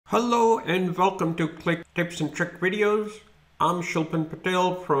Hello and welcome to Qlik Tips and Trick Videos. I'm Shilpan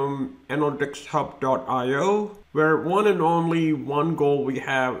Patel from analyticshub.io, where one and only one goal we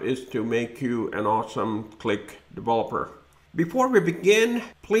have is to make you an awesome Qlik developer. Before we begin,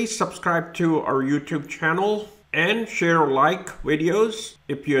 please subscribe to our YouTube channel and share or like videos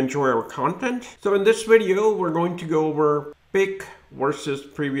if you enjoy our content. So in this video, we're going to go over pick versus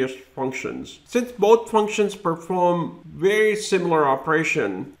previous functions. Since both functions perform very similar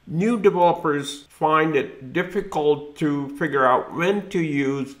operation, new developers find it difficult to figure out when to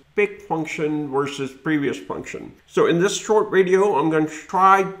use pick function versus previous function. So in this short video, I'm going to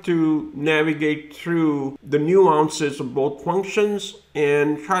try to navigate through the nuances of both functions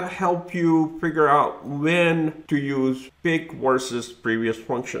and try to help you figure out when to use pick versus previous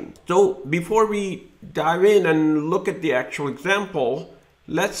function. So before we dive in and look at the actual example,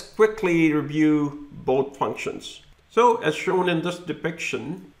 let's quickly review both functions. So as shown in this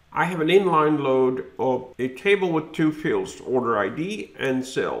depiction, I have an inline load of a table with two fields, order ID and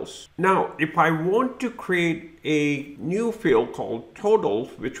sales. Now, if I want to create a new field called total,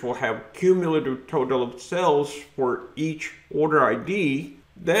 which will have cumulative total of sales for each order ID,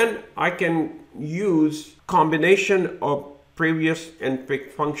 then I can use combination of previous and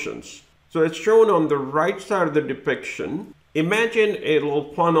pick functions. So it's shown on the right side of the depiction. Imagine a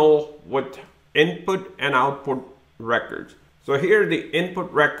little funnel with input and output records. So here the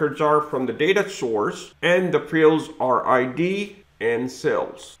input records are from the data source and the fields are ID and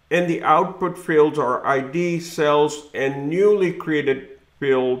sales. And the output fields are ID, sales, and newly created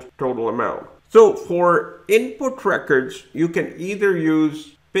field total amount. So for input records, you can either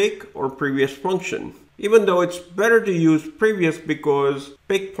use pick or previous function, even though it's better to use previous because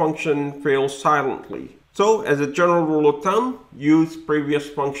pick function fails silently. So as a general rule of thumb, use previous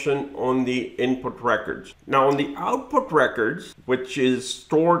function on the input records. Now on the output records, which is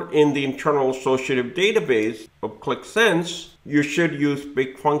stored in the internal associative database of Qlik Sense, you should use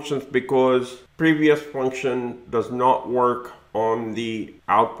pick functions because previous function does not work on the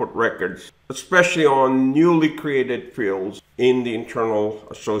output records, especially on newly created fields in the internal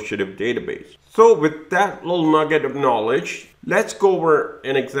associative database. So with that little nugget of knowledge, let's go over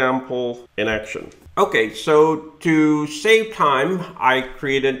an example in action. Okay, so to save time, I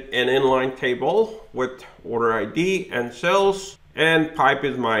created an inline table with order ID and sales, and pipe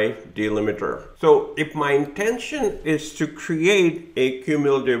is my delimiter. So if my intention is to create a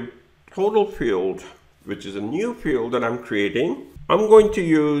cumulative total field, which is a new field that I'm creating, I'm going to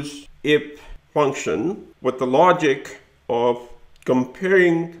use if function with the logic of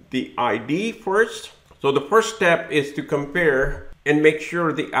comparing the ID first. So the first step is to compare and make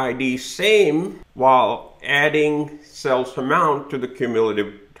sure the ID is same while adding sales amount to the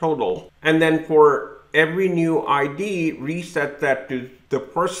cumulative total. And then for every new ID, reset that to the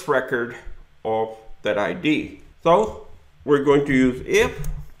first record of that ID. So we're going to use if,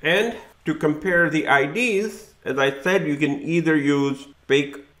 and to compare the IDs, as I said, you can either use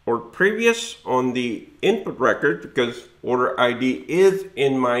pick or previous on the input record because order ID is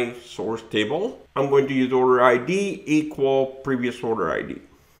in my source table. I'm going to use order ID equal previous order ID.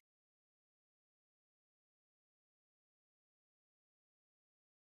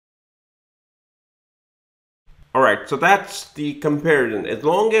 All right, so that's the comparison. As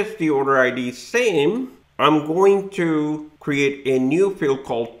long as the order ID is same, I'm going to create a new field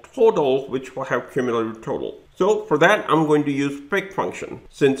called total, which will have cumulative total. So for that, I'm going to use pick function,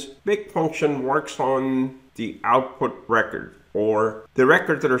 since pick function works on the output record, or the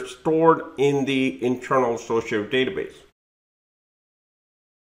records that are stored in the internal associative database.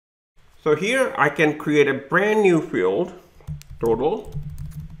 So here I can create a brand new field, total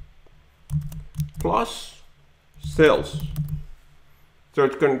plus sales. So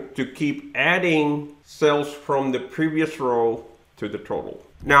it's going to keep adding sales from the previous row to the total.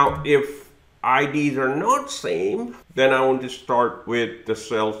 Now, if IDs are not same, then I want to start with the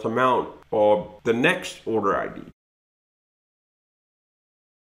sales amount of the next order ID.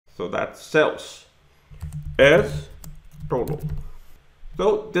 So that's sales as total.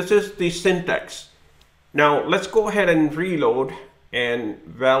 So this is the syntax. Now let's go ahead and reload and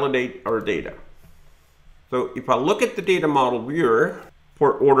validate our data. So if I look at the data model viewer,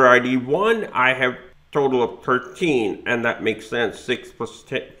 for order ID 1, I have total of 13, and that makes sense. 6 plus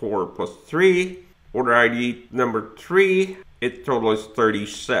 10, 4 plus 3. Order ID number 3, its total is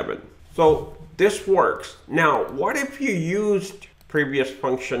 37. So this works. Now, what if you used previous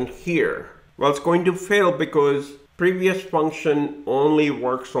function here? Well, it's going to fail because previous function only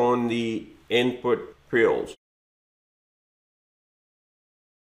works on the input fields.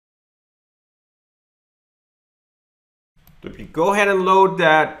 So if you go ahead and load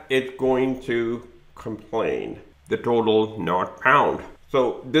that, it's going to complain. The total not found.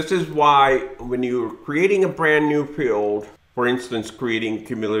 So this is why when you're creating a brand new field, for instance, creating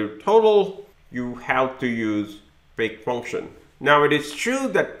cumulative total, you have to use big function. Now it is true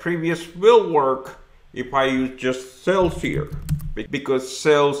that previous will work if I use just cells here, because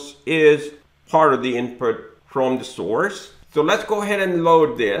cells is part of the input from the source. So let's go ahead and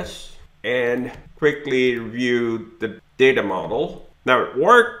load this and quickly review the data model. Now it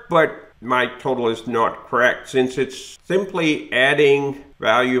worked, but my total is not correct since it's simply adding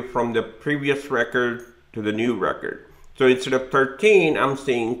value from the previous record to the new record. So instead of 13, I'm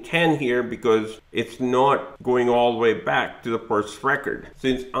seeing 10 here because it's not going all the way back to the first record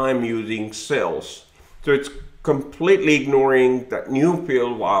since I'm using cells. So it's completely ignoring that new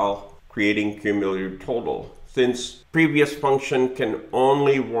field while creating cumulative total, since previous function can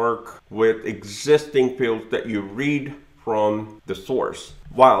only work with existing fields that you read from the source,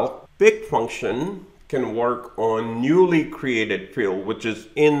 while big function can work on newly created field, which is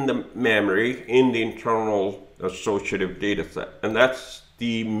in the memory, in the internal associative data set. And that's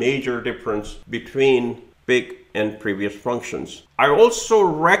the major difference between big and previous functions. I also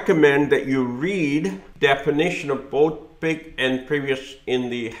recommend that you read definition of both big and previous in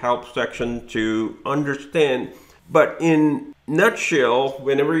the help section to understand. But in nutshell,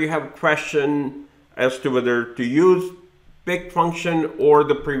 whenever you have a question as to whether to use big function or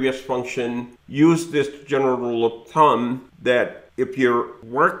the previous function, use this general rule of thumb that if you're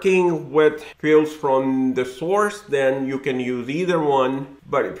working with fields from the source, then you can use either one.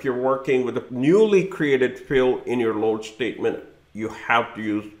 But if you're working with a newly created field in your load statement, you have to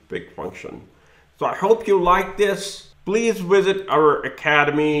use big function. So I hope you like this. Please visit our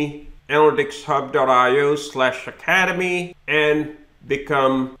academy, analyticshub.io/academy, and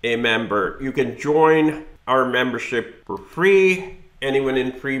become a member. You can join our membership for free. Anyone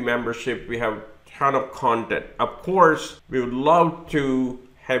in free membership, we have a ton of content. Of course, we would love to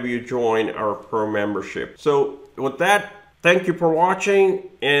have you join our pro membership. So with that, thank you for watching,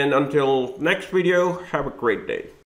 and until next video, have a great day.